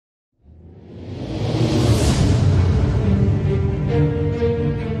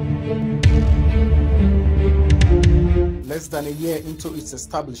than a year into its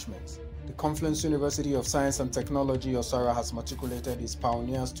establishment, the Confluence University of Science and Technology, Osara, has matriculated its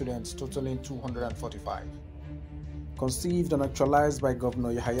pioneer students totaling 245. Conceived and actualized by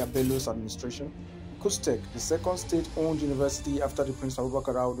Governor Yahaya Bello's administration, KUSTEC, the second state-owned university after the Prince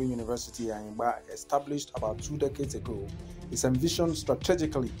Abubakar Audu University Ayimba, established about 2 decades ago, is envisioned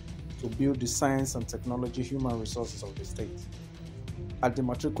strategically to build the science and technology human resources of the state. At the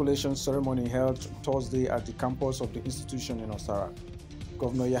matriculation ceremony held Thursday at the campus of the institution in Osara,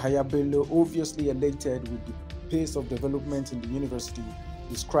 Governor Yahaya Bello, obviously elated with the pace of development in the university,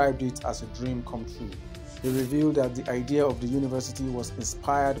 described it as a dream come true. He revealed that the idea of the university was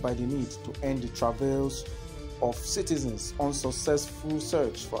inspired by the need to end the travails of citizens' unsuccessful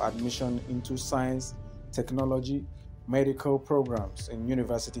search for admission into science, technology, medical programs in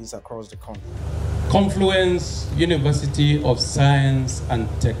universities across the country. Confluence University of Science and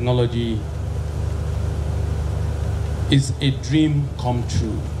Technology is a dream come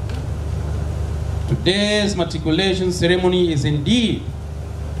true. Today's matriculation ceremony is indeed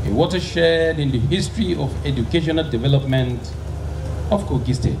a watershed in the history of educational development of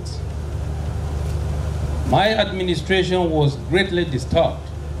Kogi State. My administration was greatly disturbed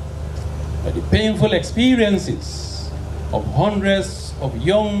by the painful experiences of hundreds of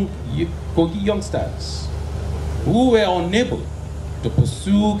young Kogi youngsters who were unable to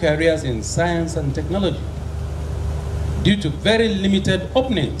pursue careers in science and technology due to very limited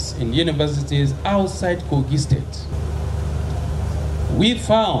openings in universities outside Kogi State. We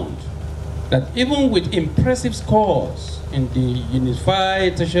found that even with impressive scores in the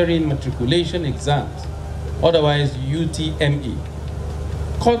Unified Tertiary Matriculation Exams, otherwise UTME,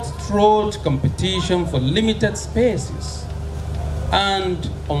 cutthroat competition for limited spaces, and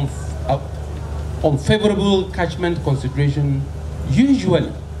unfavorable catchment consideration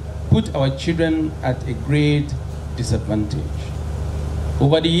usually put our children at a great disadvantage.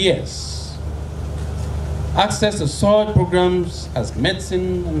 Over the years, access to such programs as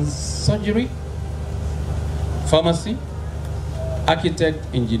medicine and surgery, pharmacy, architect,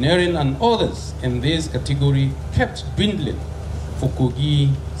 engineering, and others in this category kept dwindling for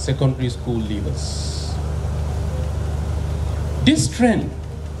Kogi secondary school leavers. This trend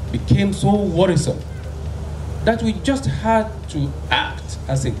became so worrisome that we just had to act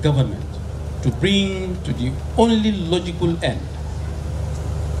as a government to bring to the only logical end.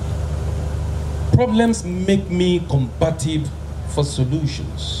 Problems make me combative for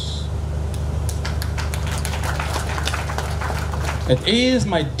solutions. It is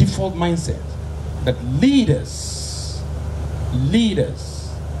my default mindset that leaders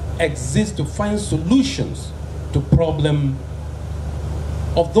exist to find solutions to problems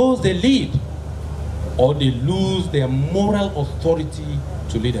of those they lead, or they lose their moral authority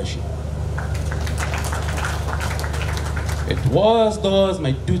to leadership. It was thus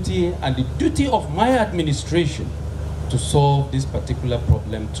my duty and the duty of my administration to solve this particular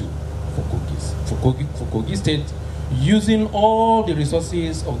problem too for Kogi State, using all the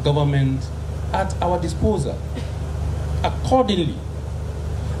resources of government at our disposal. Accordingly,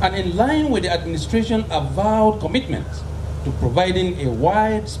 and in line with the administration's avowed commitment to providing a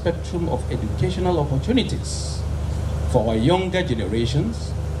wide spectrum of educational opportunities for our younger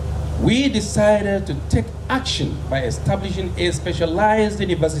generations, we decided to take action by establishing a specialized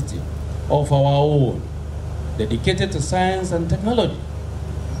university of our own, dedicated to science and technology.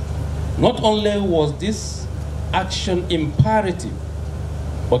 Not only was this action imperative,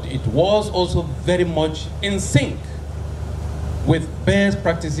 but it was also very much in sync with best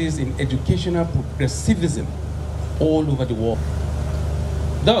practices in educational progressivism all over the world.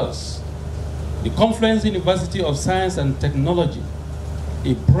 Thus, the Confluence University of Science and Technology,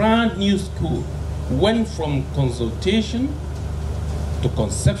 a brand new school, went from consultation to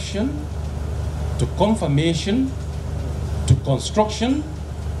conception to confirmation to construction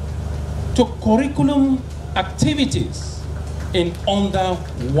to curriculum activities in under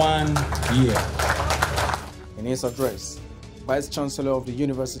 1 year. In his address, Vice Chancellor of the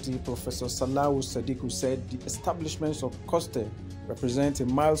University, Professor Salahu Sadiku, said the establishment of KUSTEC represents a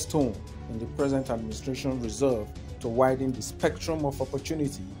milestone in the present administration reserve to widen the spectrum of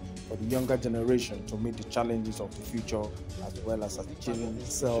opportunity for the younger generation to meet the challenges of the future, as well as achieving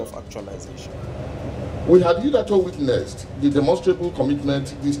self-actualization. We had hitherto witnessed the demonstrable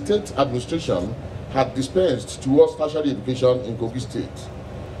commitment the state administration had dispensed towards tertiary education in Kogi State.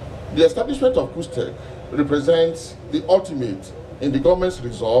 The establishment of KUSTEC represents the ultimate in the government's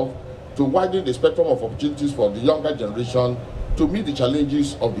resolve to widen the spectrum of opportunities for the younger generation to meet the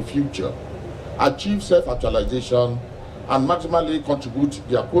challenges of the future, achieve self-actualization, and maximally contribute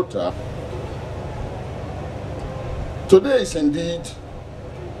their quota Today is indeed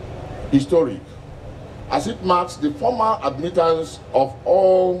historic, as it marks the formal admittance of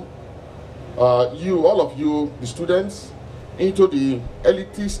all of you, the students, into the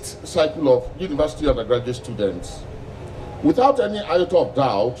elitist cycle of university undergraduate students. Without any iota of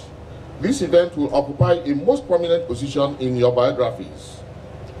doubt, this event will occupy a most prominent position in your biographies.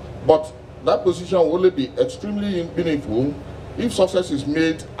 But that position will only be extremely meaningful if success is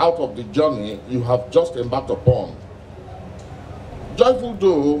made out of the journey you have just embarked upon. Joyful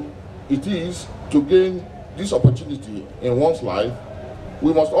though it is to gain this opportunity in one's life,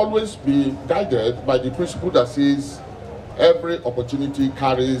 we must always be guided by the principle that says every opportunity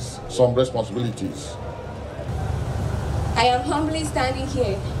carries some responsibilities. I am humbly standing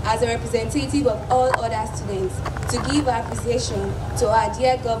here as a representative of all other students to give appreciation to our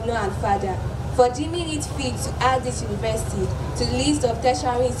dear Governor and Father for deeming it fit to add this university to the list of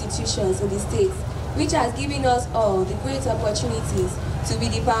tertiary institutions in the state, which has given us all the great opportunities to be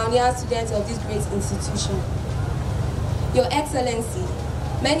the pioneer students of this great institution. Your Excellency,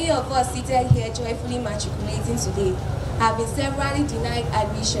 many of us seated here joyfully matriculating today have been severally denied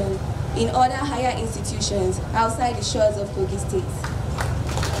admission in other higher institutions outside the shores of Kogi State.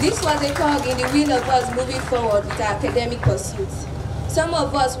 This was a cog in the wheel of us moving forward with our academic pursuits. Some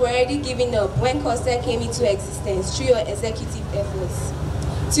of us were already giving up when COSTECH came into existence through your executive efforts.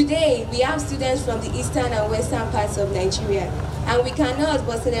 Today, we have students from the eastern and western parts of Nigeria, and we cannot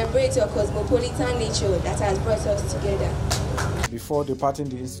but celebrate your cosmopolitan nature that has brought us together. Before departing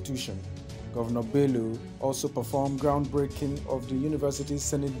the institution, Governor Bello also performed groundbreaking of the university's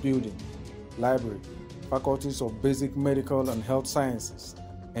Senate building, library, faculties of basic medical and health sciences,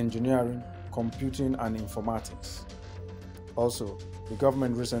 engineering, computing, and informatics. Also, the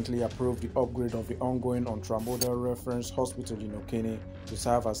government recently approved the upgrade of the ongoing Ultramodel Reference Hospital in Okene to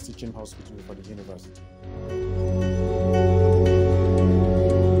serve as teaching hospital for the university.